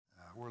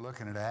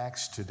looking at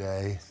Acts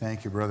today.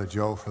 Thank you, Brother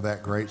Joe, for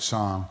that great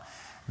song.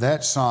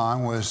 That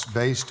song was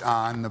based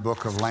on the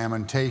book of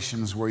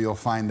Lamentations, where you'll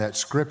find that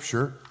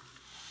scripture.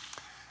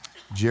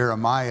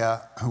 Jeremiah,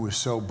 who was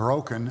so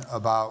broken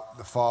about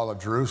the fall of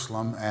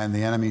Jerusalem and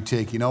the enemy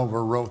taking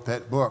over, wrote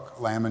that book,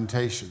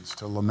 Lamentations,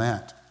 to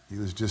lament. He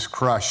was just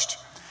crushed.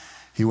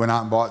 He went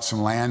out and bought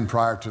some land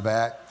prior to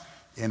that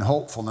in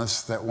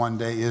hopefulness that one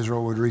day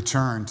Israel would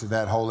return to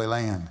that holy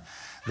land.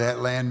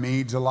 That land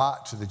means a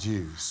lot to the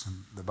Jews.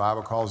 The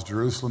Bible calls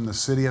Jerusalem the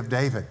city of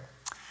David.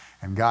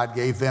 And God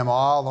gave them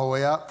all the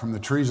way up from the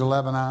trees of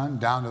Lebanon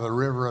down to the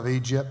river of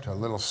Egypt, a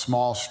little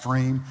small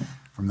stream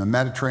from the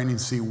Mediterranean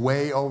Sea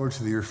way over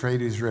to the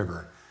Euphrates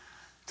River,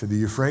 to the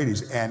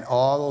Euphrates. And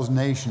all those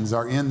nations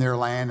are in their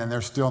land and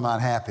they're still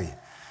not happy.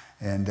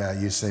 And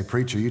you say,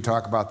 preacher, you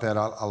talk about that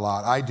a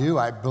lot. I do.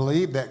 I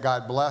believe that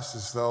God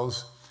blesses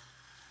those.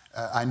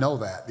 I know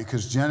that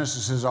because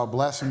Genesis says, I'll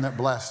bless them that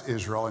bless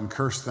Israel and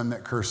curse them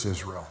that curse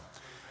Israel.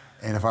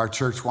 And if our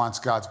church wants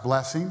God's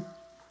blessing,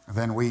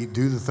 then we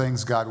do the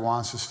things God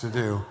wants us to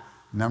do.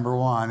 Number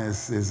one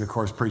is of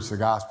course, preach the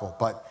gospel,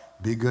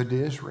 but be good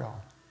to Israel.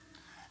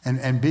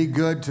 And be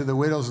good to the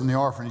widows and the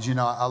orphans. You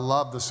know, I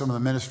love some of the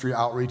ministry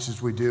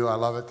outreaches we do. I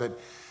love it that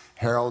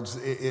Harold's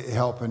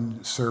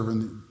helping serve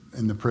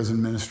in the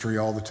prison ministry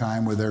all the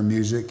time with their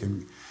music.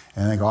 And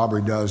I think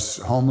Aubrey does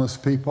homeless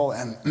people.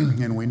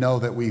 And we know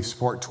that we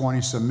support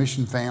 20-some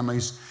mission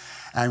families.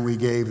 And we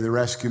gave the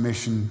rescue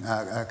mission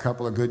a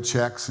couple of good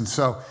checks. And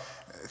so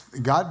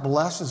God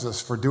blesses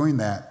us for doing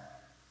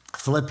that.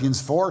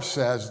 Philippians 4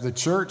 says the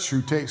church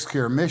who takes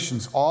care of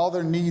missions, all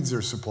their needs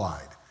are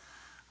supplied.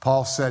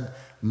 Paul said,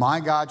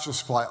 my God shall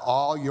supply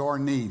all your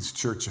needs,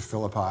 Church of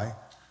Philippi,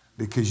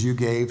 because you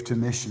gave to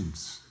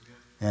missions.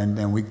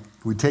 And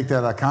we take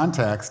that out of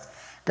context.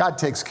 God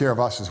takes care of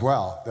us as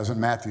well. Doesn't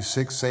Matthew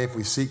 6 say if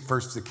we seek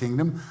first the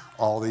kingdom,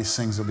 all these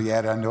things will be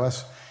added unto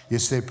us? You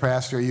say,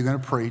 Pastor, are you going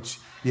to preach?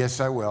 Yes,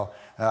 I will.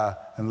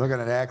 And looking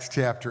at Acts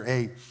chapter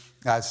 8,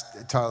 I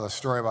told a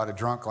story about a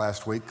drunk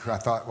last week. I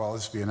thought, well,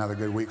 this would be another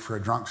good week for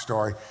a drunk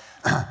story.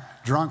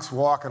 Drunk's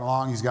walking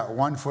along. He's got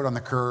one foot on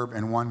the curb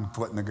and one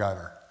foot in the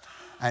gutter.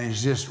 And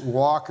he's just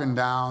walking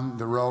down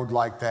the road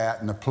like that.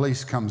 And the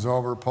police comes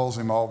over, pulls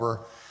him over,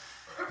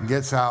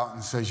 gets out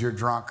and says, you're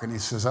drunk. And he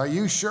says, are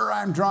you sure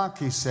I'm drunk?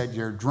 He said,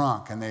 you're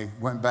drunk. And they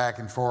went back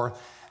and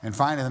forth. And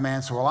finally the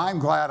man said, well, I'm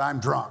glad I'm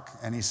drunk.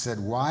 And he said,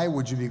 why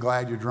would you be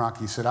glad you're drunk?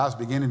 He said, I was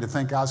beginning to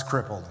think I was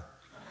crippled.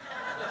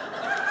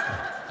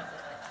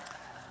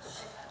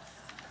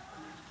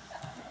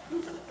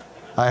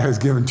 I was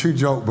given 2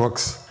 joke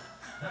books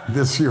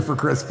this year for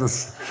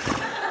Christmas.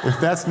 If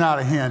that's not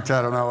a hint,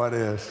 I don't know what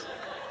is.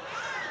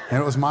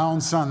 And it was my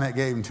own son that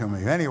gave them to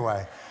me.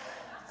 Anyway,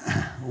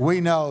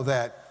 we know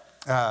that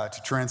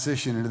to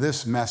transition into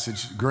this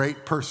message,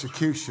 great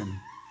persecution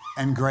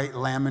and great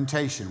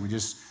lamentation. We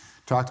just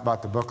talked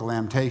about the book of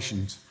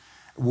Lamentations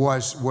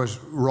was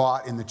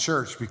wrought in the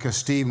church because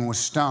Stephen was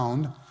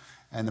stoned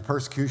and the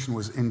persecution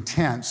was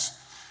intense.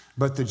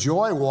 But the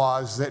joy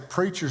was that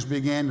preachers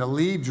began to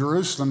leave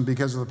Jerusalem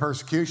because of the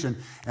persecution,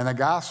 and the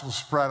gospel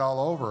spread all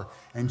over,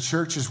 and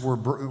churches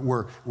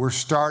were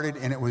started,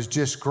 and it was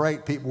just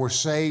great. People were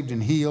saved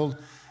and healed,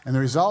 and the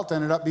result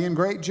ended up being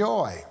great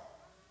joy.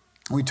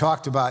 We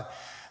talked about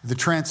the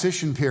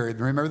transition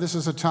period. Remember, this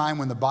is a time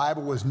when the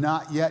Bible was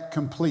not yet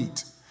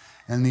complete,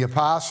 and the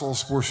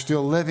apostles were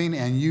still living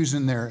and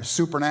using their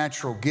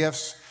supernatural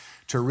gifts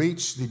to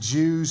reach the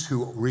Jews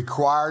who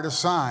required a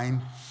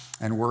sign.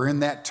 And we're in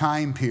that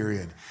time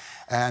period.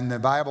 And the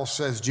Bible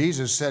says,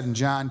 Jesus said in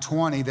John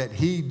 20 that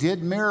he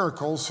did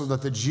miracles so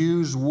that the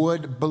Jews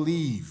would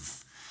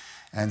believe.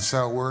 And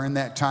so we're in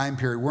that time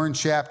period. We're in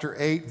chapter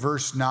 8,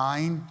 verse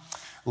 9.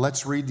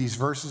 Let's read these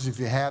verses. If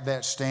you have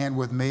that, stand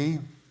with me.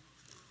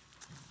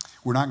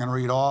 We're not going to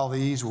read all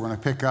these. We're going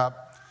to pick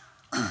up.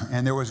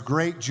 And there was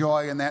great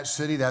joy in that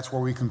city. That's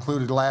where we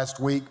concluded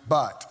last week.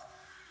 But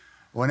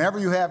whenever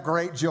you have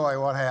great joy,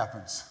 what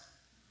happens?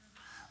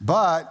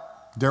 But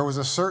there was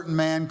a certain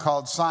man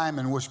called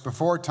Simon, which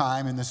before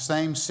time in the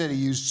same city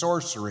used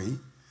sorcery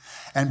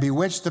and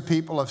bewitched the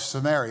people of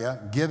Samaria,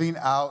 giving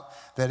out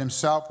that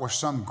himself was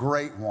some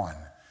great one.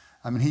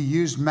 I mean, he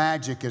used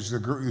magic as the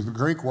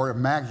Greek word of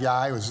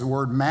magi was the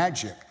word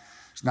magic.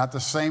 It's not the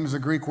same as the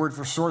Greek word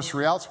for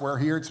sorcery elsewhere.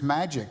 Here it's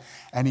magic.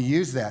 And he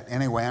used that.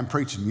 Anyway, I'm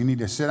preaching. You need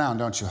to sit down,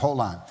 don't you? Hold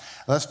on.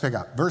 Let's pick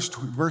up.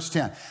 Verse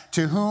 10.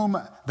 To whom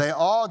they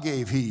all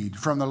gave heed,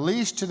 from the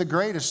least to the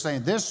greatest,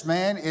 saying, this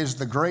man is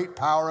the great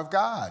power of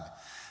God.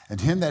 And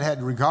him that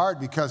had regard,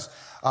 because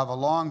of a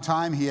long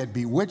time he had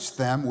bewitched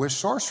them with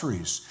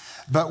sorceries.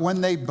 But when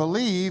they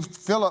believed,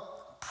 Philip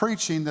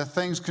preaching the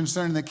things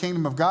concerning the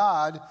kingdom of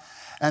God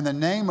and the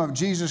name of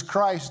Jesus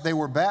Christ, they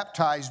were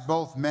baptized,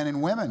 both men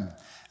and women.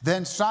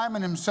 Then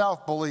Simon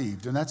himself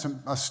believed, and that's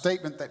a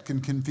statement that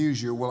can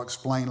confuse you. We'll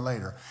explain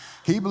later.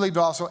 He believed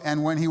also,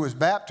 and when he was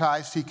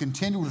baptized, he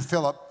continued with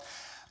Philip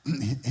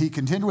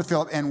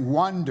and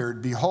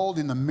wondered,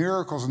 beholding the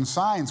miracles and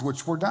signs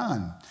which were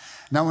done.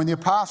 Now when the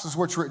apostles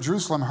which were at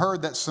Jerusalem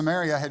heard that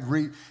Samaria had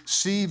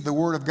received the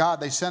word of God,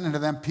 they sent unto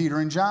them Peter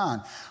and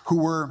John, who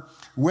were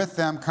with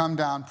them come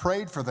down,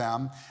 prayed for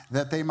them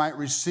that they might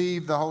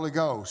receive the Holy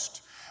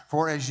Ghost.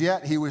 For as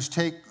yet he was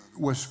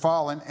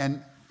fallen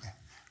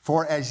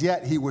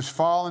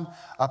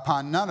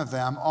upon none of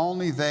them,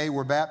 only they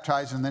were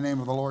baptized in the name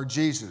of the Lord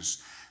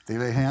Jesus. They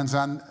laid hands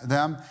on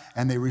them,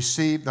 and they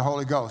received the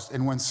Holy Ghost.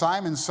 And when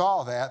Simon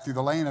saw that, through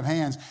the laying of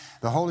hands,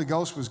 the Holy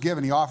Ghost was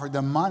given, he offered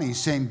them money,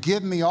 saying,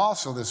 Give me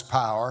also this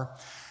power,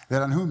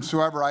 that on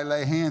whomsoever I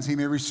lay hands, he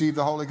may receive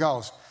the Holy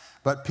Ghost.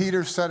 But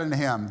Peter said unto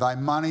him, Thy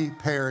money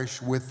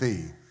perish with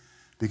thee,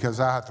 because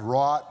thou hast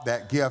wrought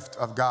that gift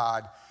of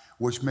God,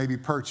 which may be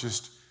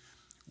purchased,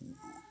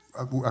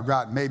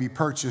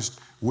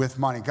 with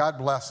money. God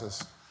bless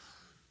us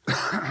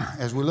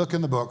as we look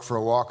in the book for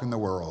a walk in the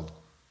world,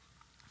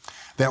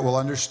 that will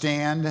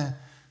understand and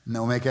that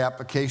will make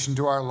application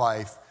to our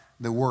life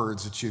the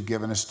words that you've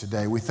given us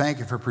today. We thank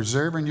you for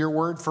preserving your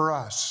word for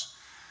us,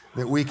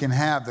 that we can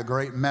have the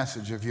great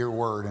message of your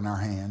word in our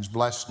hands.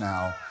 Bless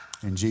now.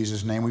 In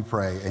Jesus' name we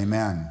pray.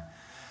 Amen.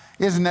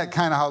 Isn't that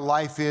kind of how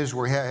life is,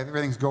 where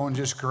everything's going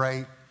just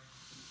great?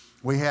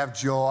 We have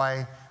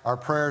joy. Our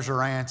prayers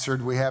are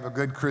answered. We have a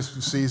good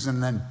Christmas season.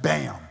 And then,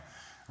 bam,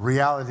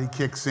 reality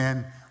kicks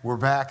in. We're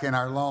back in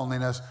our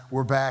loneliness.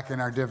 We're back in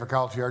our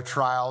difficulty, our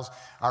trials,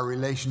 our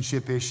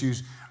relationship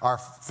issues, our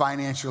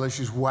financial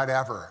issues,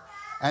 whatever.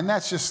 And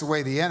that's just the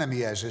way the enemy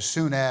is. As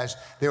soon as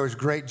there was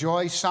great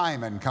joy,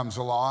 Simon comes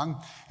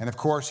along. And of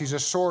course, he's a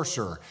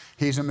sorcerer.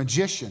 He's a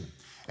magician.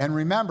 And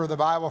remember, the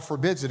Bible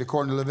forbids it,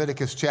 according to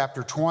Leviticus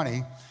chapter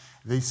 20.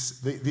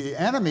 The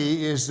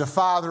enemy is the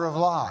father of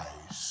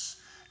lies.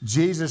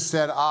 Jesus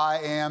said, I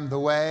am the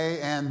way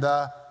and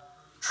the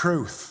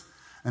truth.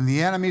 And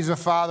the enemy's a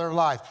father of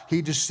lies.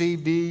 He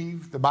deceived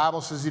Eve. The Bible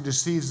says he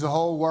deceives the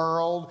whole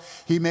world.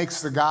 He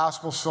makes the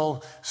gospel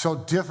so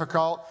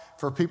difficult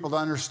for people to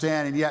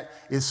understand, and yet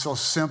it's so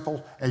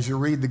simple. As you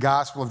read the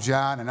Gospel of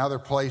John and other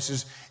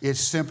places, it's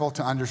simple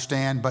to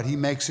understand, but he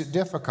makes it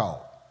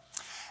difficult.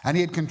 And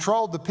he had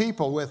controlled the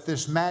people with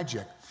this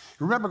magic.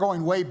 Remember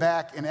going way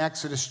back in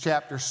Exodus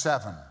chapter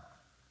 7.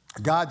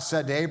 God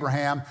said to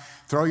Abraham,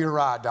 throw your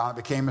rod down. It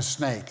became a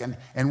snake.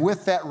 And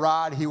with that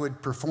rod, he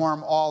would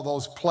perform all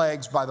those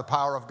plagues by the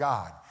power of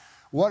God.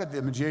 What did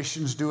the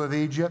magicians do of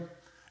Egypt?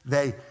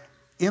 They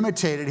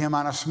imitated him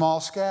on a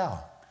small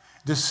scale.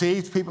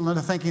 Deceived people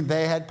into thinking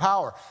they had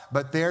power.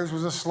 But theirs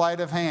was a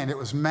sleight of hand. It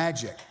was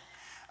magic.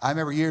 I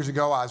remember years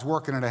ago, I was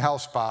working at a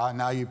health spa. And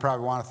now you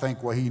probably want to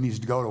think, well, he needs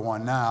to go to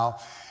one now.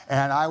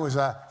 And I was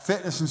a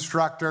fitness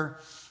instructor.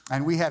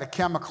 And we had a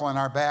chemical in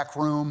our back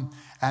room,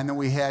 and then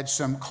we had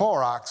some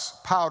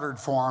Clorox powdered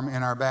form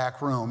in our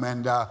back room.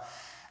 And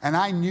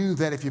I knew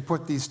that if you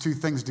put these two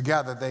things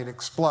together, they'd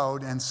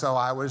explode. And so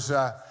I was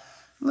a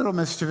little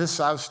mischievous.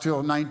 I was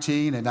still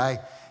 19, and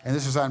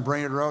this was on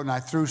Brainerd Road, and I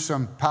threw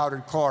some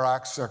powdered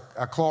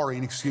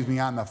chlorine,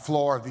 on the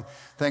floor of the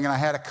thing, and I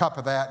had a cup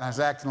of that, and I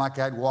was acting like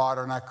I had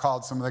water, and I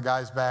called some of the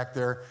guys back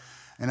there,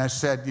 and I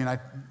said,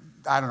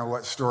 I don't know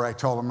what story I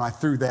told them, and I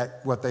threw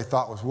what they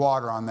thought was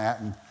water on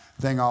that, and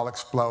thing all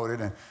exploded,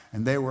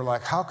 and they were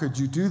like, how could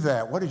you do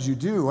that? What did you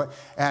do?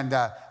 And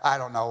I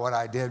don't know what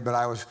I did, but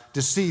I was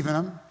deceiving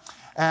them.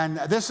 And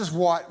this is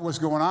what was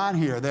going on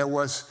here. There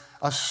was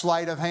a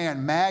sleight of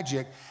hand,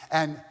 magic,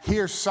 and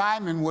here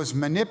Simon was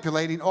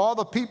manipulating. All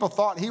the people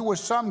thought he was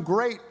some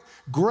great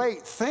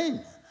thing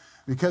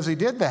because he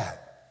did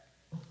that.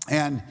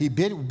 And he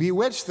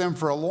bewitched them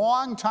for a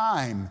long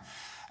time.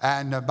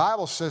 And the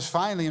Bible says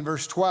finally in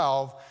verse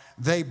 12,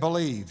 they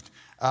believed.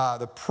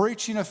 The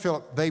preaching of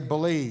Philip, they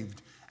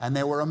believed, and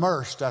they were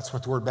immersed. That's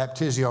what the word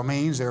baptizio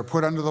means. They were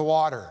put under the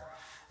water.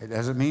 It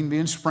doesn't mean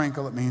being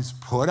sprinkled. It means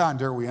put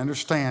under. We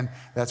understand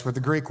that's what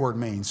the Greek word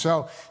means.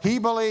 So he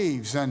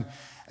believes, and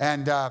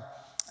then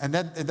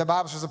the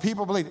Bible says the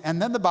people believed. And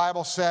then the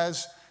Bible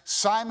says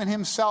Simon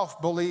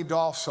himself believed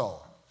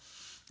also.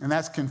 And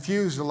that's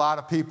confused a lot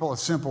of people. A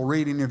simple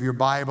reading of your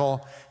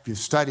Bible, if you've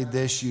studied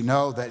this, you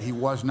know that he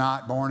was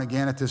not born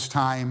again at this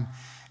time.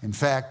 In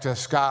fact,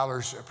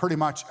 scholars pretty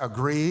much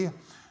agree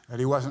that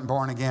he wasn't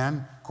born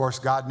again. Of course,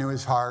 God knew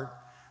his heart.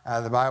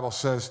 The Bible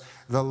says,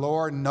 the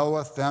Lord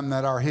knoweth them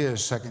that are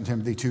his, 2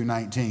 Timothy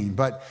 2:19.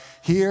 But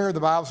here the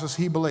Bible says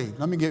he believed.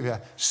 Let me give you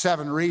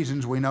 7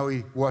 reasons we know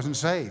he wasn't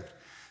saved.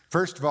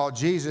 First of all,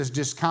 Jesus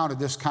discounted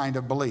this kind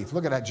of belief.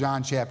 Look at that,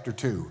 John chapter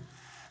 2.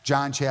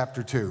 John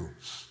chapter 2.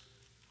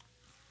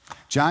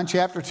 John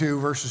chapter 2,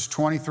 verses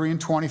 23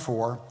 and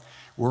 24.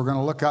 We're going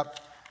to look up,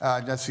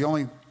 that's the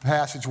only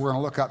passage we're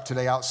going to look up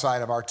today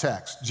outside of our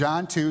text.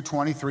 John 2,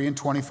 23 and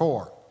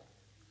 24.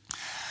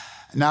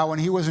 Now, when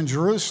he was in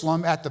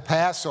Jerusalem at the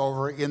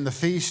Passover in the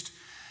feast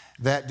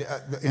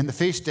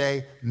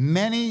day,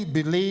 many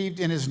believed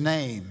in his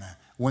name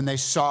when they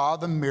saw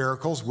the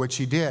miracles which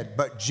he did.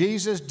 But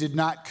Jesus did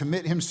not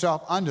commit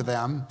himself unto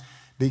them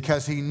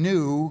because he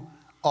knew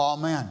all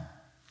men.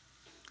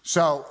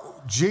 So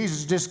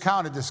Jesus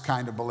discounted this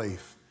kind of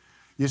belief.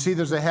 You see,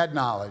 there's a head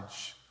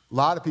knowledge. A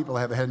lot of people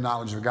have a head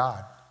knowledge of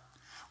God.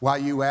 Why,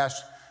 you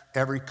ask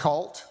every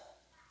cult,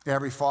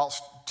 every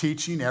false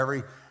teaching,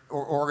 every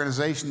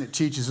organization that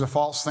teaches a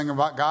false thing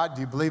about God.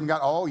 Do you believe in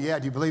God? Oh, yeah.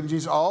 Do you believe in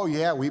Jesus? Oh,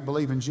 yeah, we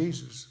believe in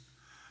Jesus.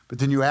 But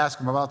then you ask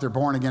them about their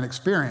born-again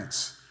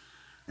experience,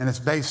 and it's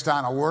based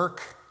on a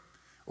work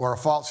or a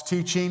false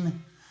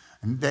teaching.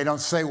 And they don't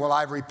say, well,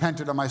 I've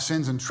repented of my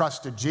sins and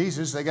trusted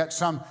Jesus. They got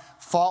some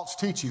false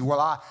teaching.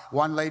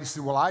 One lady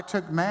said, well, I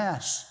took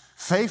Mass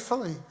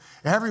faithfully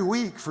every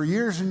week for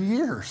years and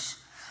years.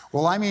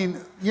 Well, I mean,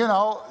 you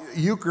know,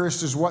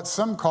 Eucharist is what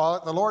some call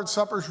it. The Lord's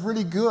Supper is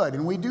really good,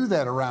 and we do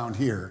that around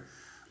here,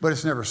 but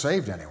it's never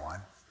saved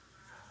anyone.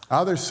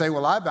 Others say,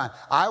 well,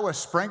 I was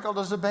sprinkled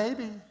as a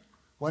baby.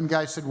 One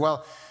guy said,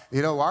 well,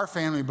 you know, our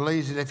family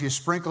believes that if you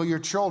sprinkle your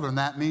children,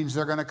 that means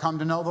they're going to come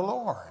to know the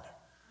Lord.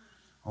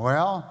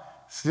 Well,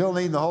 still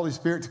need the Holy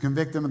Spirit to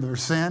convict them of their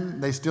sin.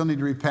 They still need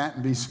to repent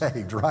and be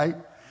saved, right?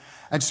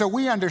 And so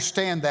we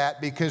understand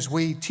that because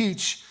we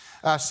teach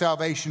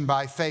salvation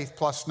by faith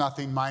plus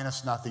nothing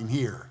minus nothing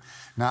here.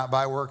 Not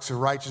by works of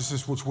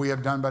righteousness which we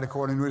have done, but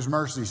according to his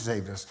mercy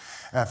saved us.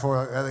 By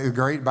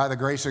the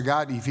grace of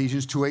God,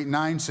 Ephesians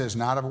 2:8-9 says,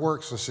 not of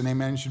works, lest any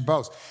man should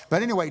boast.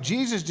 But anyway,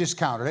 Jesus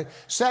discounted it.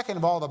 Second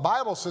of all, the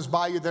Bible says,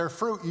 by their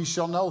fruit ye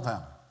shall know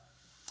them.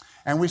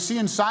 And we see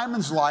in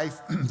Simon's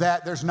life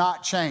that there's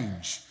not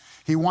change.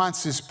 He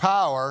wants his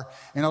power,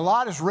 and a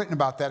lot is written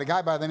about that. A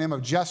guy by the name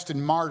of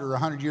Justin Martyr,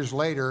 100 years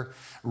later,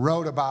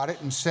 wrote about it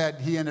and said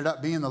he ended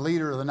up being the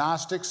leader of the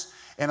Gnostics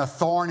and a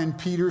thorn in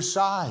Peter's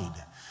side.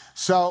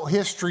 So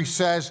history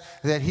says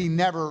that he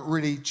never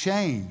really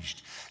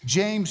changed.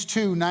 James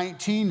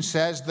 2:19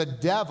 says the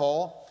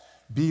devil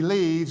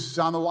believes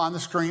on the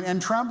screen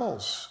and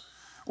trembles.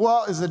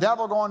 Well, is the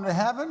devil going to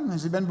heaven?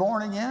 Has he been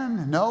born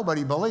again? No, but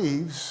he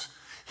believes.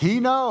 He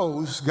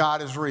knows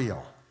God is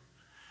real.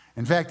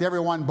 In fact,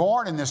 everyone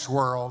born in this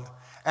world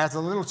as a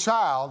little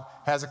child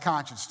has a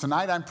conscience.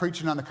 Tonight I'm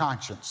preaching on the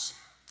conscience.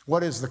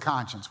 What is the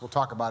conscience? We'll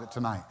talk about it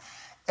tonight.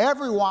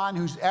 Everyone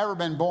who's ever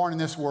been born in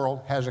this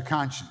world has a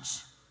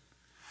conscience.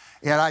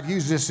 And I've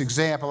used this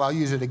example. I'll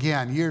use it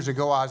again. Years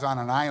ago, I was on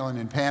an island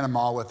in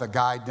Panama with a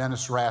guy,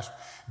 Dennis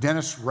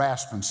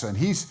Rasmussen.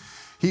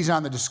 He's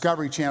on the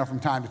Discovery Channel from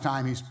time to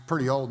time. He's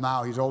pretty old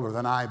now. He's older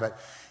than I.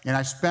 And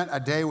I spent a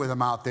day with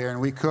him out there, and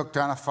we cooked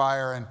on a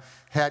fire and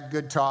had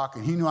good talk.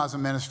 And he knew I was a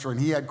minister, and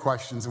he had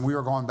questions, and we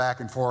were going back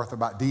and forth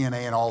about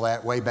DNA and all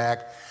that way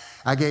back.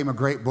 I gave him a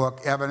great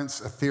book, Evidence,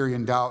 a Theory,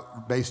 and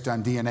Doubt, based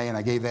on DNA, and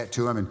I gave that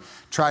to him and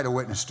tried to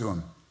witness to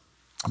him.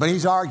 But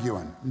he's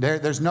arguing.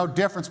 There's no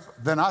difference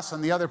than us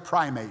and the other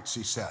primates,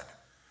 he said.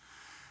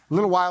 A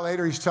little while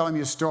later, he's telling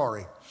me a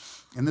story.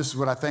 And this is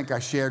what I think I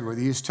shared with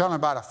you. He's telling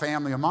about a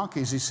family of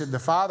monkeys. He said the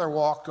father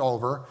walked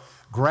over,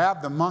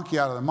 grabbed the monkey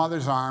out of the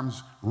mother's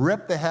arms,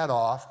 ripped the head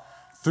off,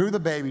 threw the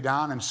baby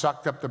down, and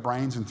sucked up the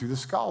brains and threw the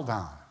skull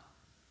down.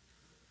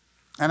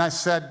 And I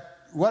said,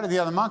 what did the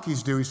other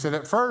monkeys do? He said,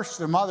 at first,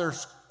 the mother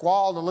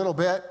squalled a little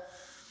bit,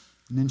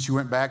 and then she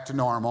went back to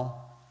normal.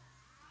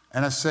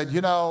 And I said,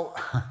 you know,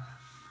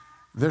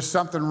 there's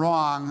something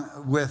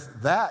wrong with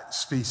that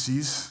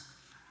species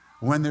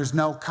when there's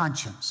no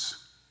conscience.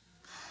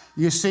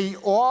 You see,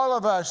 all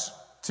of us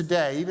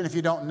today, even if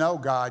you don't know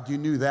God, you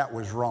knew that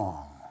was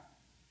wrong.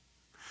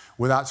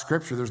 Without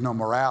Scripture, there's no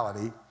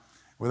morality.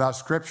 Without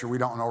Scripture, we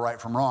don't know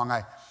right from wrong.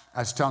 I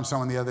was telling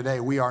someone the other day,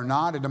 we are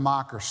not a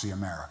democracy,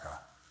 America.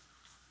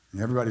 And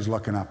everybody's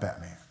looking up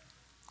at me.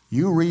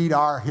 You read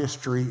our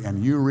history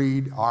and you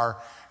read our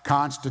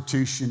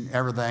Constitution,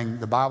 everything.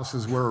 The Bible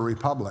says we're a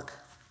republic.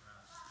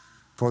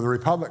 For the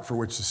republic for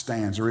which it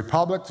stands. A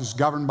republic is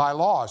governed by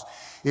laws.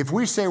 If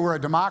we say we're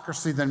a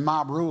democracy, then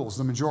mob rules.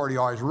 The majority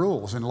always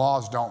rules, and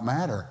laws don't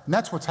matter. And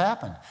that's what's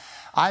happened.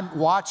 I'm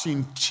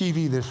watching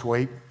TV this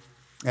week.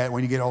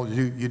 When you get old,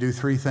 you do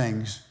three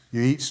things.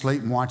 You eat,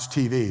 sleep, and watch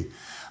TV.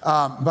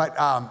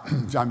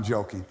 I'm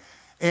joking.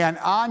 And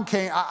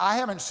I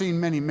haven't seen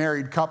many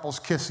married couples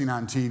kissing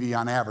on TV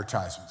on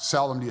advertisements.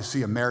 Seldom do you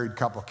see a married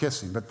couple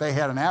kissing. But they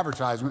had an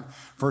advertisement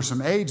for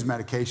some AIDS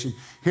medication.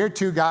 Here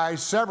two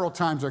guys, several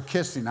times are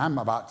kissing. I'm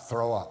about to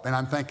throw up. And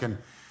I'm thinking,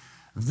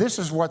 this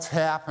is what's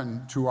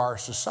happened to our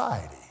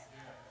society.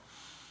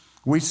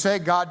 We say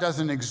God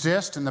doesn't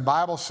exist, and the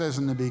Bible says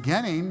in the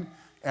beginning,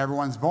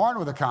 everyone's born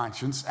with a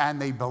conscience,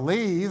 and they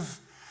believe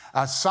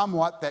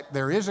somewhat that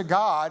there is a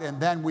God, and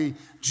then we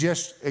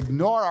just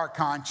ignore our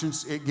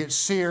conscience. It gets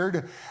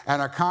seared,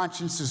 and our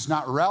conscience is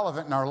not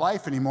relevant in our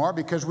life anymore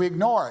because we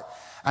ignore it.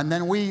 And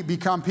then we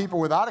become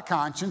people without a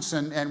conscience,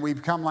 and we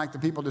become like the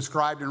people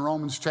described in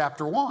Romans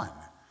chapter 1.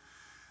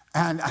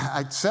 And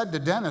I said to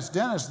Dennis,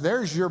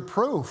 there's your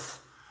proof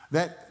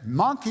that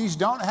monkeys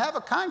don't have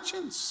a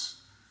conscience.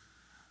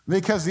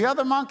 Because the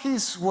other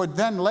monkeys would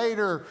then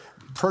later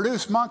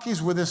produce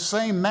monkeys with this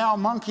same male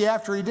monkey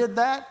after he did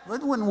that.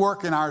 It wouldn't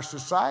work in our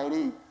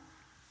society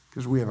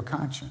because we have a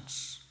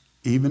conscience.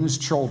 Even as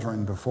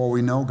children, before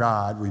we know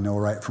God, we know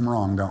right from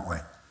wrong, don't we?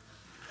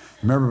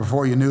 Remember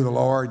before you knew the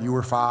Lord, you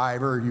were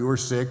 5 or you were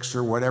 6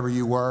 or whatever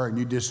you were, and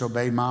you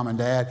disobeyed mom and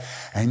dad,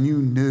 and you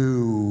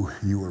knew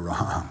you were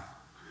wrong.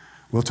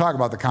 We'll talk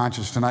about the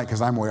conscience tonight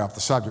because I'm way off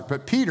the subject.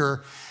 But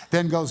Peter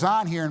then goes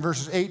on here in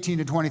verses 18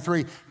 to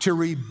 23 to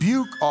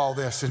rebuke all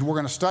this, and we're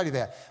going to study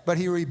that. But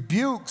he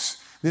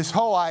rebukes this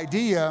whole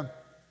idea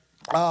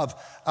of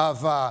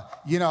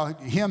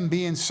him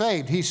being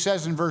saved. He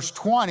says in verse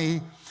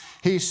 20,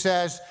 he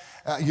says,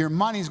 your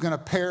money's going to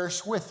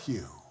perish with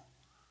you.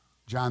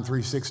 John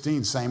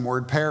 3:16, same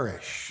word,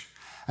 perish.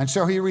 And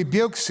so he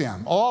rebukes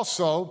him.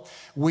 Also,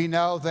 we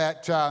know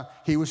that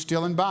he was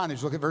still in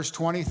bondage. Look at verse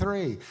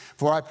 23.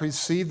 For I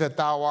perceive that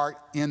thou art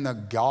in the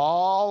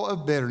gall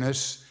of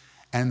bitterness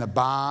and the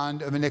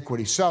bond of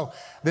iniquity. So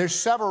there's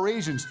several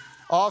reasons.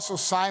 Also,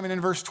 Simon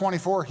in verse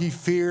 24, he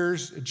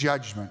fears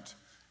judgment.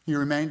 He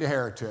remained a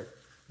heretic.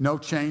 No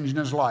change in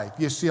his life.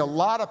 You see, a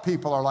lot of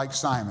people are like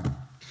Simon.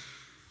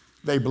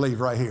 They believe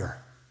right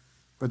here,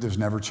 but there's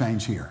never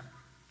change here.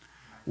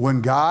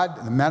 When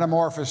God, the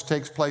metamorphosis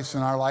takes place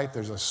in our life,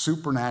 there's a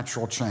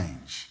supernatural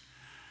change.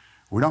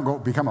 We don't go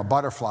become a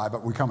butterfly,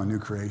 but we become a new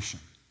creation.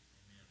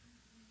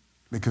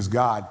 Because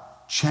God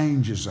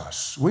changes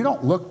us. We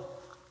don't look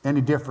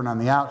any different on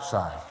the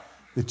outside.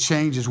 The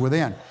change is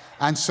within.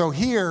 And so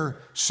here,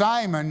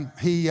 Simon,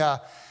 he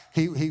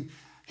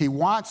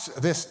wants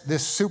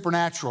this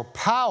supernatural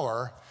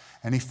power,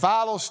 and he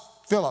follows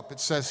Philip,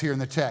 it says here in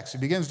the text. He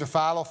begins to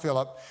follow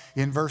Philip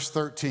in verse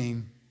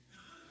 13.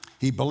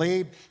 He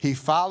believed, he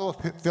followed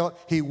Philip,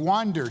 he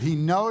wondered, he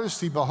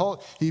noticed, he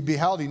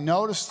beheld, he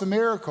noticed the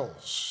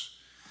miracles.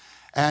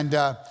 And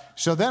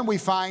so then we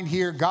find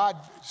here God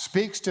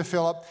speaks to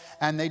Philip,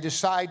 and they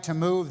decide to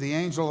move, the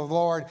angel of the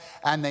Lord,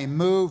 and they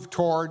move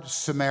toward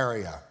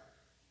Samaria.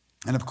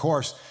 And of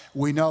course,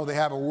 we know they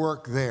have a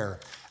work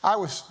there. I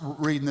was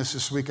reading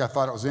this week, I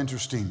thought it was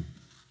interesting.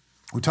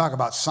 We talk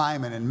about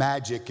Simon and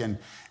magic and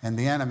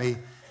the enemy.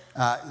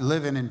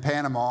 Living in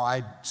Panama,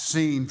 I'd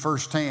seen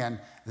firsthand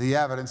the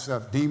evidence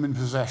of demon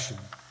possession.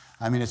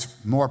 I mean, it's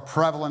more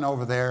prevalent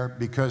over there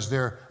because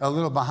they're a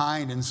little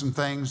behind in some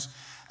things,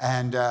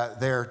 and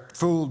they're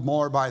fooled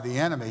more by the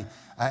enemy.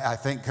 I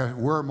think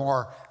we're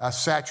more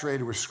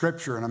saturated with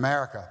Scripture in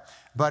America.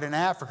 But in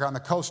Africa, on the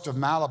coast of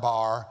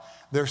Malabar,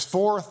 there's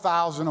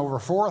over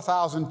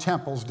 4,000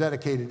 temples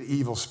dedicated to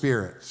evil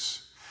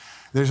spirits.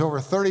 There's over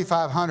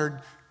 3,500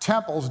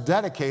 temples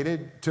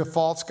dedicated to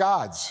false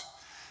gods.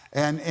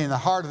 And in the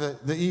heart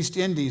of the East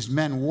Indies,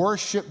 men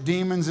worship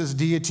demons as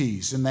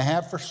deities, and they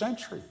have for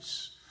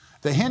centuries.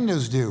 The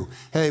Hindus do.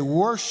 They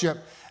worship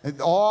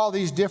all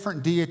these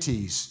different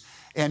deities,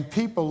 and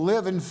people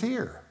live in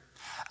fear.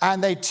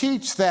 And they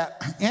teach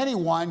that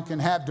anyone can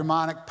have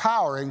demonic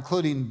power,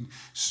 including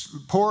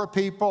poor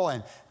people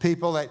and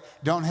people that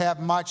don't have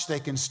much. They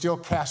can still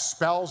cast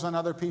spells on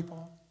other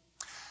people.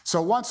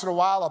 So once in a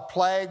while, a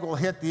plague will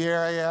hit the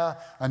area,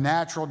 a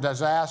natural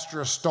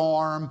disaster, a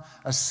storm,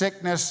 a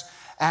sickness,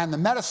 and the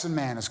medicine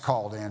man is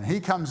called in. He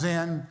comes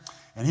in,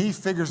 and he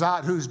figures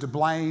out who's to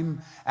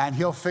blame, and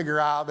he'll figure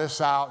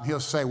this out, and he'll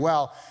say,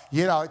 well,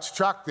 it's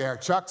Chuck there.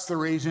 Chuck's the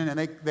reason, and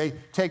they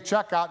take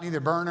Chuck out and either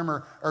burn him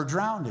or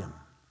drown him.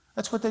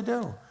 That's what they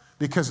do,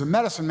 because the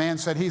medicine man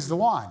said he's the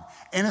one.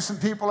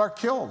 Innocent people are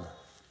killed.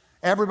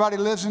 Everybody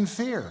lives in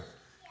fear.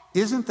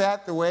 Isn't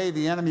that the way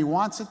the enemy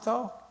wants it,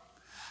 though?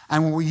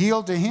 And when we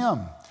yield to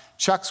him,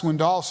 Chuck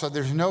Swindoll said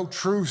there's no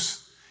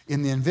truce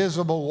in the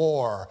invisible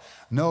war,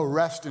 no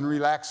rest and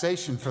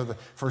relaxation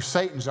for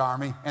Satan's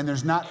army, and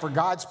there's not for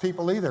God's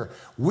people either.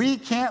 We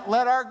can't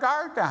let our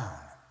guard down.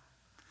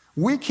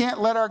 We can't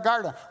let our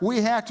guard down.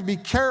 We have to be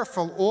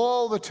careful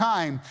all the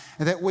time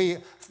that we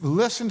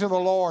listen to the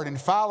Lord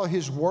and follow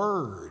his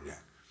word.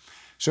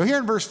 So here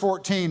in verse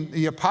 14,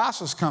 the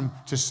apostles come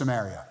to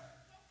Samaria.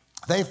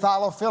 They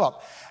follow Philip,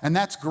 and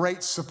that's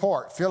great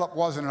support. Philip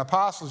wasn't an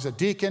apostle, he's a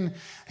deacon.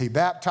 He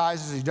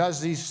baptizes, he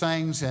does these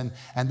things, and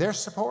they're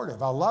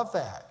supportive. I love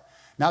that.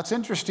 Now, it's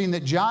interesting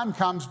that John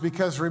comes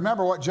because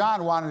remember what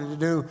John wanted to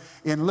do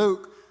in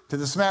Luke to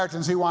the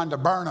Samaritans. He wanted to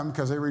burn them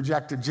because they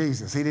rejected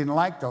Jesus. He didn't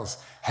like those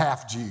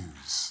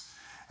half-Jews.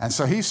 And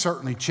so he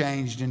certainly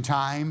changed in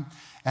time.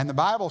 And the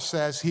Bible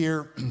says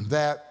here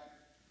that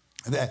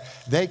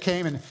they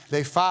came and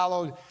they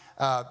followed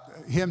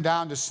him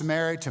down to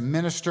Samaria to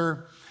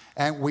minister.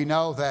 And we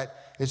know that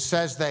it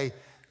says they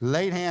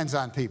laid hands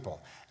on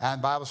people. And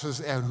the Bible says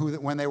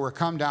when they were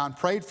come down,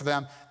 prayed for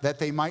them that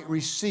they might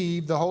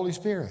receive the Holy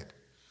Spirit.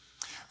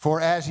 For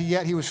as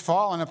yet he was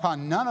fallen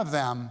upon none of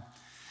them,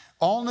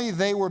 only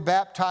they were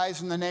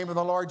baptized in the name of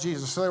the Lord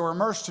Jesus. So they were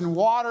immersed in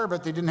water,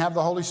 but they didn't have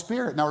the Holy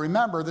Spirit. Now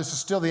remember, this is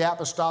still the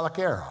apostolic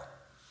era.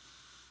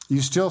 You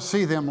still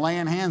see them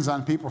laying hands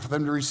on people for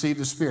them to receive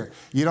the Spirit.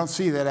 You don't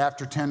see that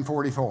after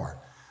 10:44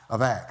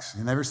 of Acts.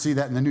 You never see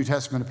that in the New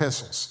Testament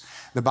epistles.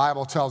 The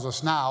Bible tells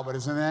us now, but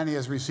as many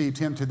as received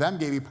him, to them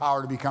gave he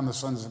power to become the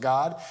sons of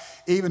God,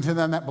 even to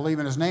them that believe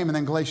in his name. And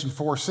then Galatians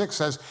 4:6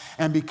 says,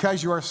 and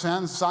because you are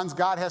sons,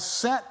 God has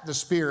sent the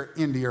Spirit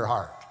into your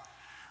heart.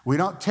 We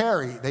don't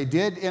tarry. They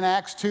did in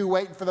Acts 2,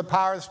 waiting for the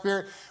power of the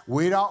Spirit.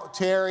 We don't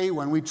tarry.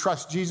 When we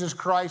trust Jesus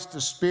Christ,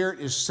 the Spirit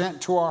is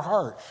sent to our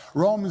heart.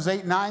 Romans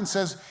 8:9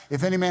 says,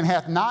 if any man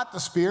hath not the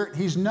Spirit,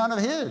 he's none of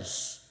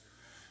his.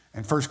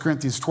 And 1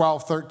 Corinthians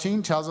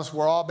 12:13 tells us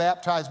we're all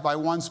baptized by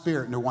one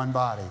Spirit into one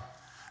body.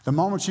 The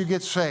moment you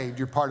get saved,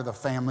 you're part of the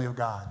family of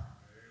God.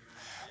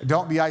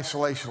 Don't be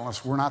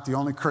isolationist. We're not the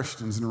only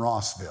Christians in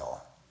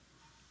Rossville.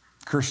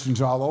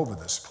 Christians all over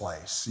this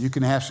place. You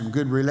can have some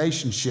good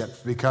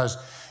relationships because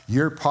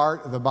you're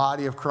part of the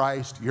body of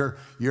Christ. You're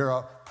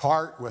a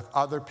part with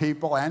other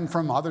people and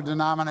from other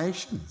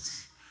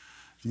denominations.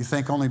 If you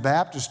think only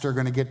Baptists are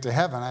going to get to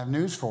heaven, I have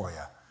news for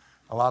you.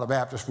 A lot of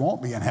Baptists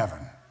won't be in heaven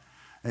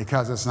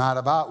because it's not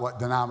about what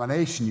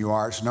denomination you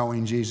are. It's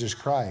knowing Jesus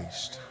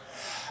Christ.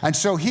 And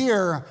so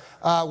here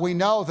we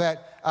know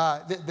that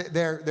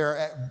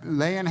they're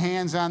laying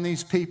hands on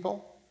these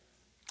people.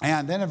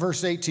 And then in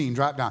verse 18,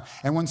 drop down.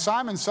 And when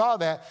Simon saw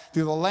that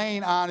through the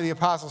laying on of the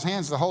apostles'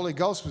 hands, the Holy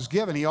Ghost was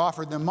given, he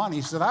offered them money.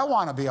 He said, I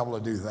want to be able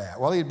to do that.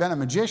 Well, he'd been a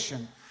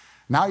magician.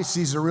 Now he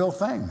sees the real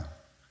thing.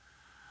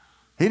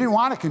 He didn't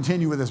want to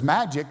continue with his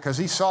magic because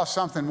he saw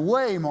something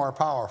way more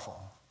powerful.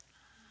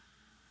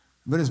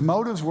 But his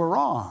motives were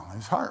wrong.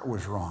 His heart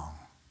was wrong.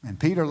 And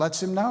Peter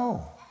lets him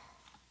know.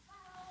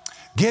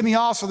 Give me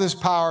also this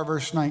power,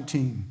 verse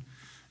 19.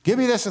 Give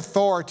me this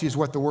authority is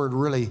what the word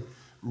really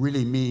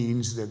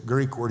means. The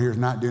Greek word here is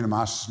not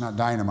dunamis, it's not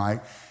dynamite.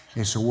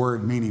 It's a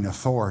word meaning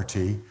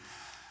authority.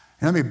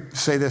 And let me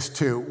say this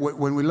too.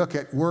 When we look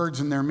at words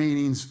and their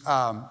meanings,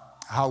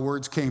 how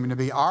words came into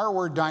be, our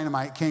word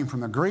dynamite came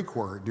from the Greek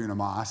word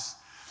dunamis.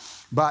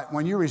 But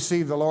when you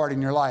receive the Lord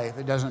in your life,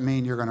 it doesn't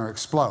mean you're going to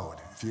explode.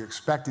 If you're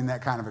expecting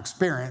that kind of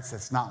experience,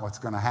 that's not what's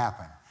going to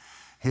happen.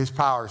 His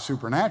power is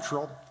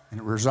supernatural, and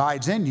it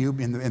resides in you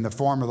in the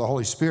form of the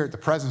Holy Spirit, the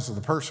presence of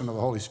the person of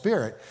the Holy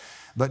Spirit.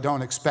 But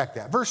don't expect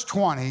that. Verse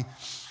 20,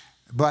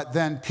 but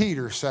then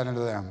Peter said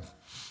unto them,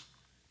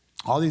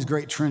 all these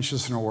great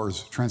transitional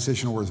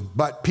words,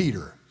 but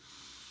Peter,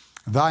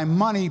 thy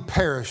money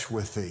perish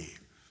with thee,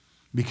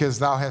 because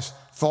thou hast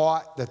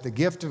thought that the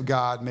gift of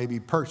God may be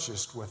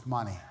purchased with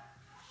money.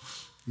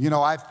 You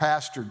know, I've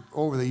pastored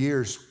over the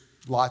years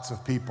lots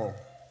of people.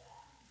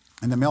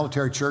 In the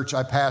military church,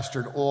 I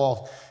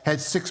pastored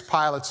had 6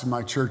 pilots in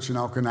my church in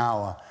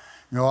Okinawa.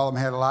 You know, all of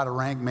them had a lot of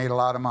rank, made a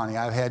lot of money.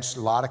 I've had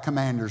a lot of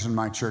commanders in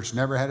my church,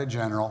 never had a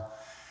general.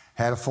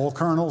 Had a full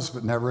colonels,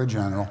 but never a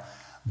general.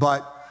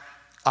 But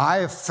I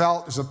have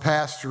felt as a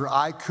pastor,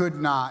 I could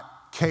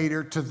not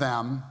cater to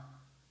them,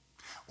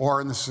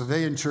 or in the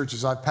civilian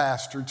churches I've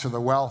pastored, to the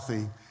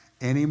wealthy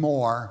any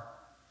more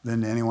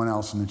than to anyone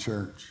else in the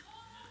church.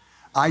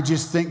 I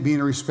just think being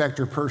a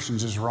respecter of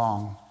persons is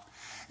wrong.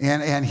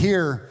 And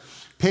here,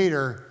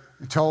 Peter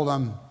told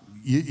them,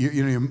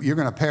 you're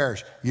going to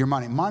perish. Your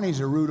money. Money's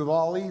the root of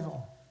all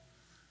evil.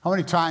 How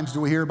many times do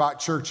we hear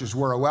about churches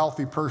where a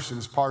wealthy person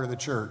is part of the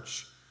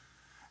church?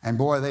 And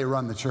boy, they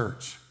run the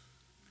church.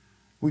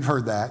 We've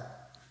heard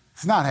that.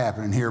 It's not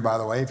happening here, by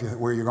the way,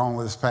 where you're going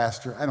with this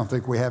pastor. I don't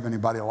think we have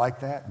anybody like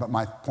that. But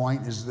my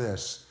point is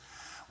this.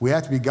 We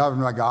have to be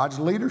governed by God's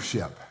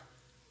leadership,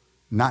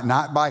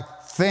 not by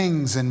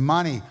things and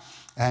money.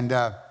 And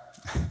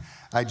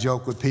I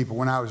joke with people.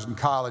 When I was in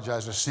college, I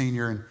was a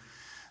senior, and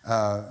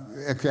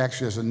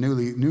actually as a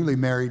newly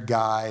married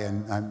guy,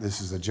 and this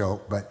is a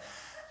joke, but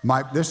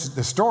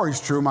the story's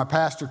true. My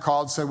pastor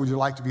called and said, would you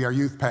like to be our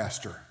youth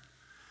pastor?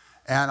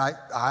 And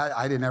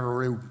I didn't ever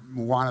really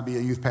want to be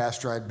a youth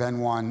pastor. I'd been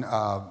one.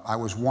 I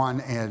was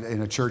one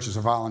in a church as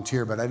a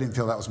volunteer, but I didn't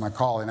feel that was my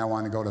calling. I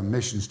wanted to go to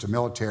missions, to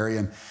military.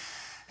 And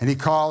he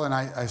called, and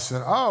I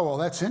said, oh, well,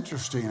 that's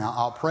interesting.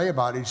 I'll pray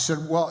about it. He said,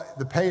 well,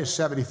 the pay is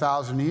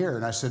 $70,000 a year.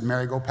 And I said,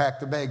 Mary, go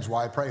pack the bags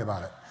while I pray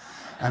about it.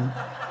 And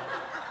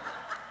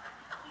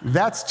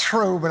that's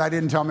true, but I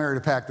didn't tell Mary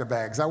to pack the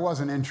bags. I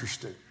wasn't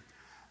interested.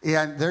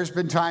 And there's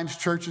been times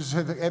churches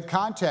have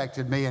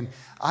contacted me, and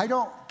I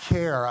don't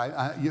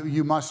care.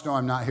 You must know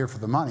I'm not here for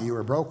the money. You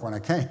were broke when I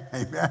came.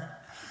 Amen.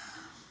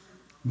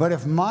 But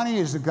if money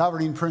is the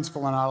governing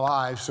principle in our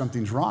lives,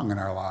 something's wrong in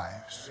our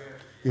lives.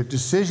 If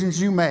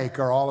decisions you make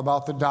are all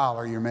about the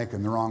dollar, you're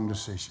making the wrong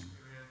decision.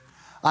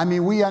 I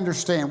mean, we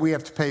understand we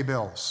have to pay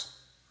bills.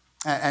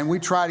 And we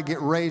try to get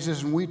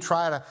raises, and we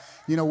try to,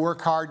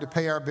 work hard to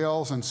pay our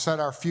bills and set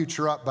our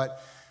future up,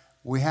 but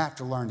we have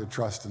to learn to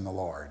trust in the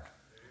Lord.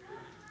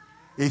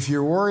 If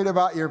you're worried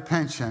about your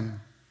pension,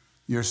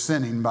 you're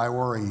sinning by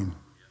worrying.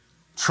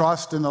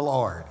 Trust in the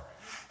Lord.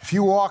 If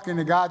you walk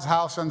into God's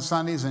house on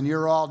Sundays and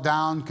you're all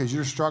down because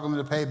you're struggling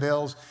to pay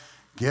bills,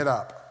 get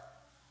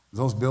up.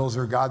 Those bills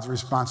are God's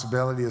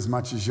responsibility as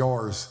much as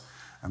yours.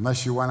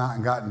 Unless you went out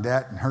and got in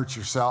debt and hurt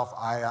yourself,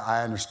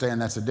 I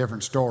understand that's a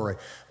different story.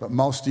 But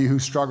most of you who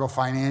struggle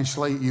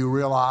financially, you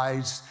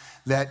realize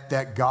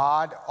that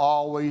God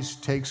always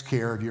takes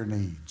care of your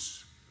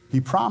needs. He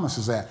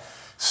promises that.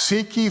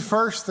 Seek ye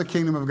first the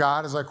kingdom of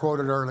God, as I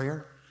quoted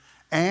earlier,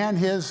 and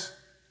his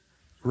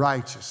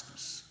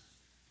righteousness.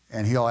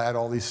 And he'll add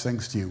all these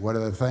things to you. What are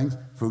the things?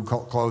 Food,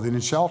 clothing,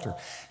 and shelter.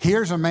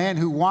 Here's a man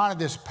who wanted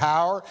this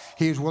power.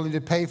 He was willing to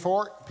pay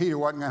for it. Peter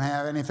wasn't going to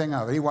have anything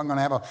of it. He wasn't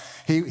going to have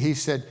he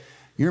said,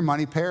 your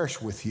money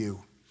perish with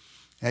you.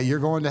 You're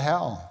going to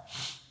hell.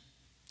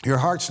 Your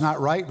heart's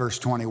not right, verse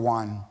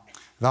 21.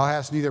 Thou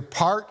hast neither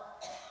part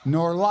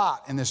nor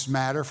lot in this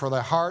matter, for thy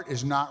heart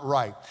is not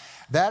right.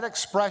 That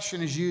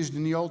expression is used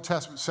in the Old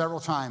Testament several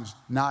times,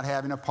 not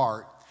having a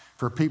part,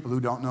 for people who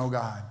don't know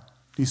God.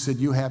 He said,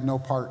 you have no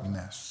part in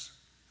this.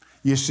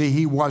 You see,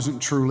 he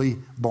wasn't truly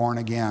born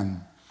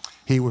again.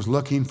 He was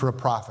looking for a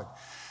prophet.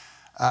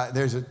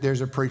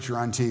 There's a preacher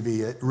on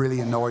TV. It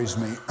really annoys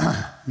me.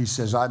 He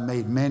says, I've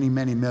made many,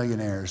 many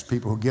millionaires.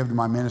 People who give to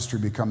my ministry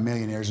become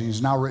millionaires. And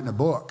he's now written a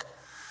book.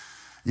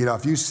 You know,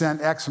 if you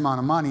send X amount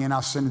of money, and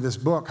I'll send you this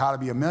book, How to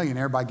Be a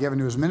Millionaire, by giving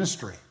to his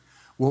ministry.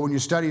 Well, when you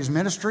study his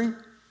ministry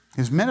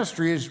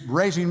is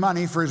raising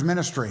money for his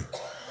ministry.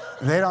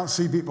 They don't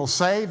see people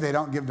saved. They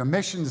don't give to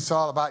missions. It's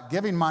all about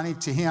giving money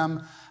to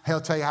him.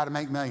 He'll tell you how to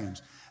make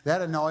millions.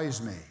 That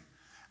annoys me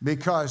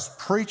because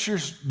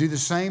preachers do the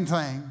same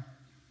thing.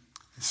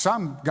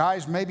 Some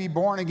guys may be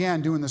born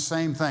again doing the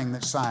same thing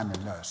that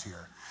Simon does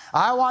here.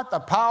 I want the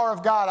power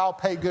of God. I'll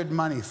pay good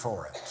money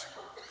for it.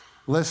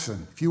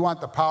 Listen, if you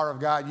want the power of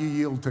God, you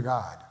yield to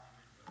God.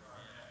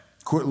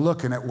 Quit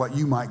looking at what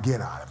you might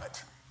get out of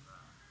it.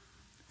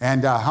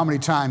 And how many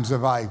times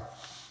have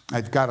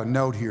I've got a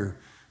note here.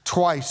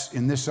 Twice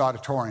in this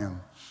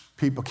auditorium,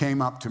 people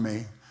came up to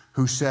me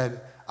who said,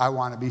 I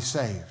want to be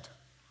saved.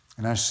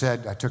 And I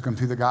took them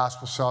through the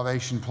gospel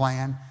salvation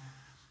plan,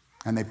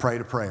 and they prayed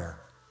a prayer.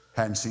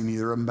 Hadn't seen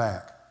either of them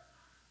back.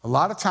 A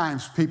lot of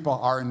times people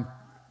are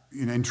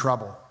in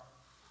trouble.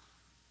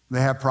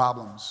 They have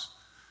problems.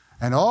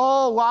 And, I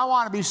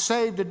want to be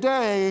saved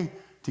today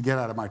to get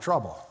out of my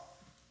trouble.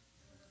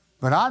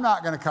 But I'm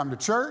not going to come to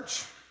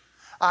church.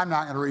 I'm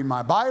not going to read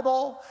my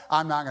Bible.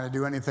 I'm not going to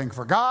do anything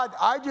for God.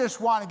 I just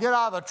want to get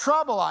out of the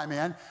trouble I'm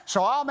in,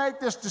 so I'll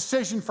make this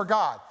decision for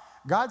God.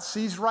 God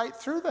sees right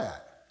through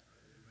that.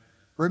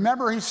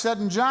 Remember, he said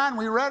in John,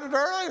 we read it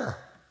earlier,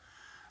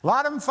 a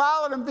lot of them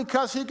followed him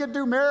because he could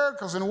do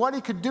miracles and what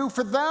he could do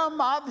for them,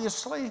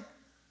 obviously.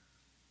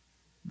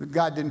 But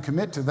God didn't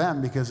commit to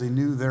them because he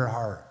knew their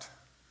heart.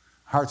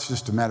 Heart's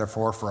just a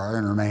metaphor for our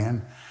inner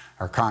man,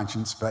 our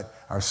conscience, but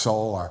our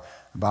soul,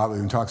 the Bible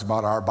even talks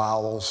about our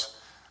bowels.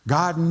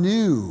 God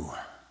knew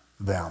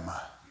them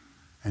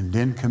and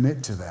didn't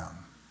commit to them.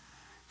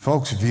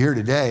 Folks, if you're here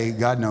today,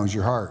 God knows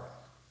your heart.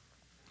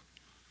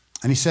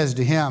 And he says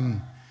to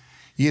him,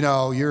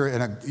 you're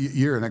in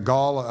a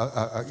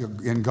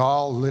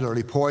gall,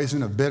 literally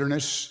poison of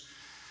bitterness.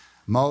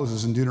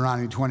 Moses in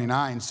Deuteronomy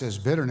 29 says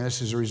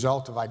bitterness is a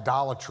result of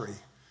idolatry.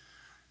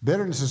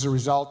 Bitterness is a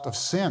result of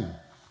sin.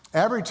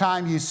 Every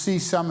time you see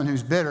someone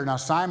who's bitter, now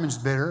Simon's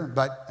bitter,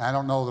 but I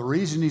don't know the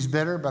reason he's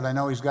bitter, but I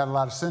know he's got a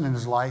lot of sin in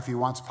his life. He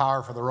wants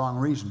power for the wrong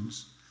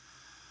reasons.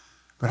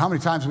 But how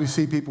many times do we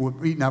see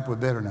people eaten up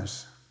with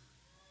bitterness?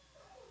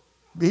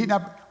 Eaten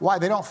up, why?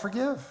 They don't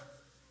forgive.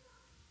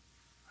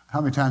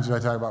 How many times did I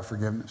talk about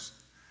forgiveness?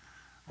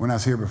 When I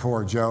was here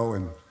before, Joe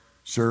and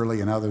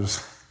Shirley and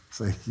others,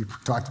 you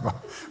talked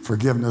about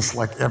forgiveness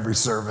like every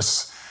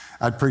service.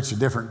 I'd preach a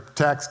different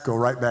text, go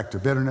right back to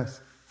bitterness.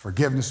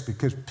 Forgiveness,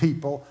 because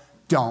people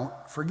don't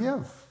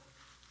forgive.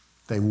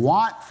 They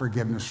want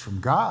forgiveness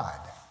from God,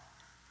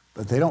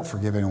 but they don't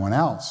forgive anyone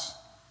else.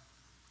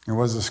 And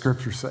what does the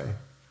scripture say?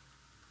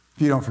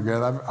 If you don't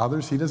forgive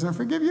others, he doesn't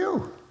forgive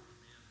you.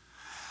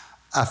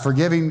 A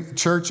forgiving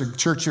church, a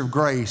church of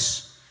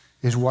grace,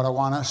 is what I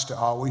want us to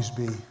always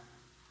be.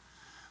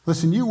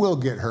 Listen, you will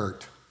get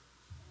hurt.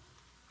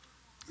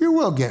 You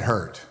will get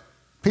hurt.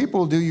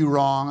 People do you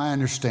wrong, I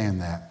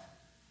understand that.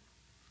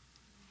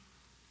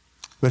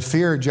 But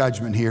fear of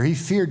judgment here. He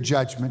feared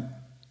judgment,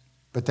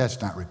 but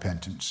that's not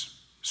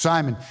repentance.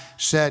 Simon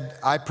said,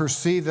 I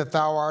perceive that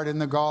thou art in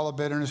the gall of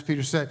bitterness.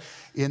 Peter said,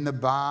 in the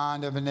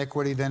bond of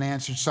iniquity. Then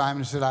answered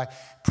Simon and said, I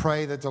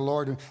pray that the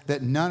Lord,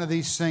 that none of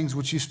these things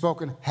which you've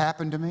spoken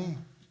happen to me.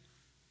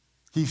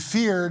 He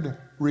feared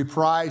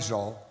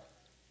reprisal.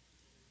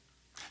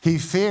 He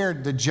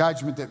feared the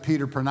judgment that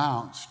Peter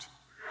pronounced.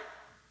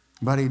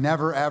 But he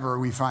never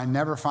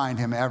find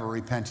him ever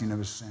repenting of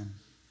his sin.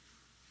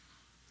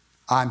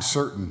 I'm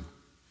certain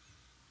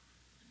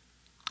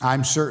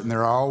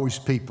there are always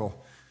people.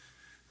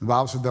 The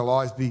Bible said there'll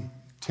always be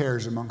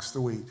tares amongst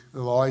the wheat.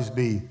 There'll always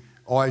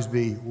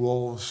be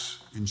wolves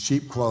in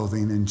sheep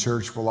clothing, and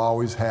church will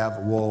always have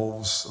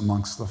wolves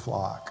amongst the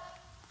flock.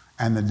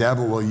 And the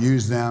devil will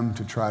use them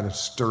to try to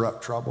stir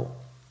up trouble.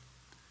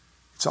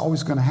 It's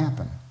always going to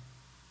happen.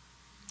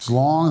 As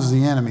long as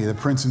the enemy, the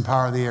prince and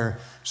power of the air,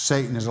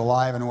 Satan, is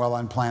alive and well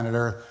on planet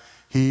Earth,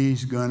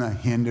 he's going to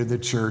hinder the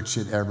church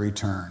at every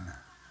turn.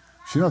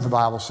 You know what the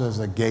Bible says?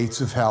 The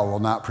gates of hell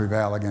will not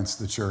prevail against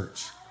the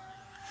church.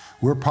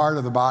 We're part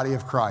of the body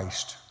of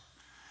Christ.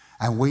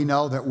 And we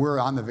know that we're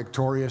on the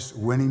victorious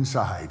winning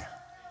side.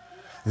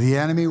 The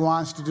enemy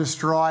wants to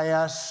destroy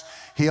us.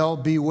 He'll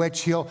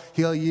bewitch.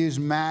 He'll use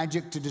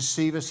magic to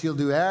deceive us. He'll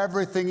do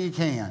everything he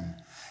can.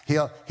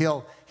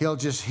 He'll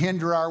just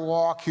hinder our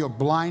walk. He'll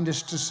blind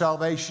us to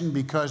salvation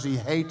because he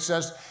hates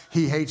us.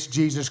 He hates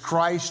Jesus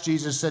Christ.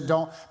 Jesus said,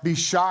 don't be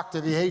shocked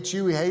if he hates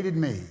you. He hated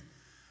me.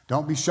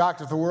 Don't be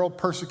shocked if the world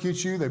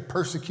persecutes you. They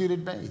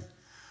persecuted me.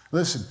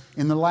 Listen,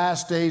 in the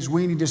last days,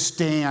 we need to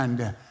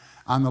stand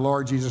on the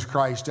Lord Jesus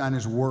Christ, on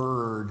His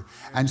Word,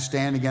 and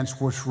stand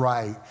against what's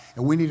right.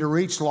 And we need to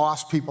reach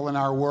lost people in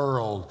our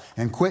world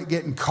and quit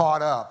getting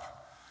caught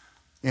up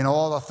in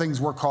all the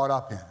things we're caught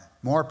up in.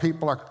 More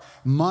people are,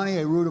 money,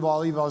 a root of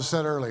all evil, as I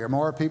said earlier.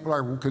 More people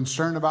are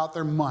concerned about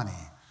their money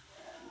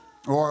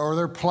or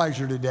their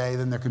pleasure today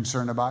than they're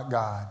concerned about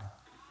God.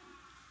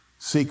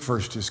 Seek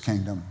first His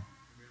kingdom.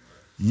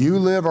 You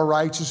live a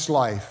righteous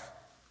life,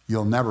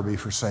 you'll never be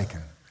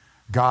forsaken.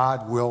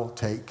 God will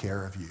take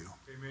care of you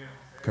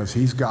because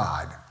He's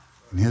God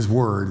and His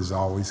Word is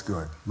always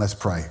good. Let's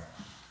pray.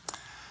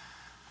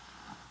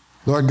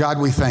 Lord God,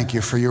 we thank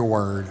You for Your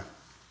Word.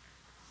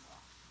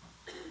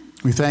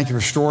 We thank You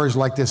for stories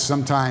like this,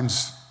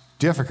 sometimes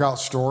difficult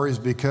stories,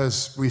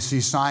 because we see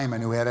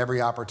Simon, who had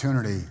every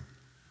opportunity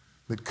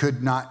but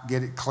could not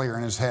get it clear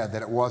in his head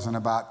that it wasn't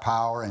about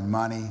power and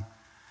money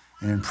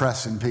and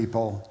impressing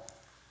people.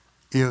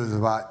 It was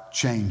about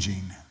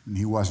changing, and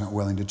he wasn't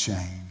willing to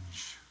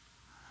change.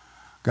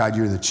 God,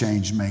 You're the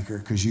change maker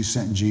because You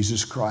sent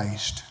Jesus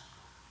Christ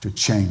to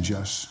change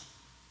us.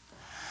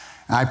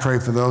 And I pray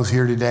for those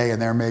here today,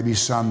 and there may be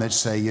some that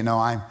say, you know,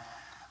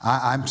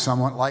 I'm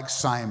somewhat like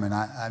Simon.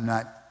 I'm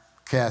not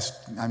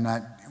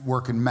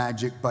working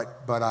magic, but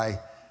I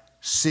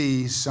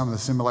see some of the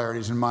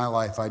similarities in my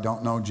life. I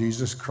don't know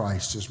Jesus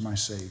Christ as my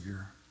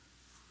Savior.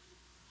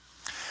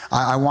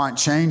 I want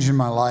change in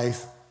my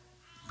life,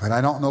 but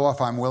I don't know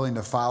if I'm willing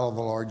to follow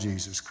the Lord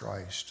Jesus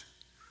Christ.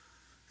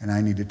 And I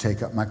need to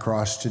take up my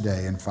cross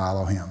today and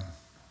follow Him.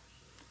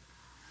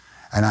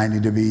 And I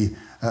need to be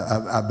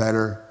a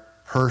better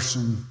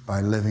person by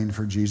living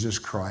for Jesus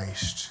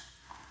Christ.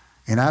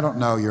 And I don't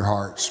know your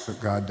hearts, but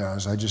God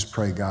does. I just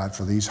pray, God,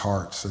 for these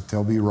hearts, that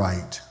they'll be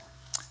right.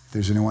 If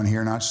there's anyone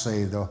here not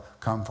saved, they'll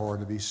come forward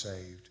to be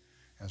saved,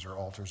 as our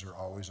altars are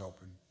always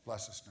open.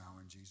 Bless us now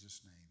in Jesus'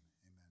 name.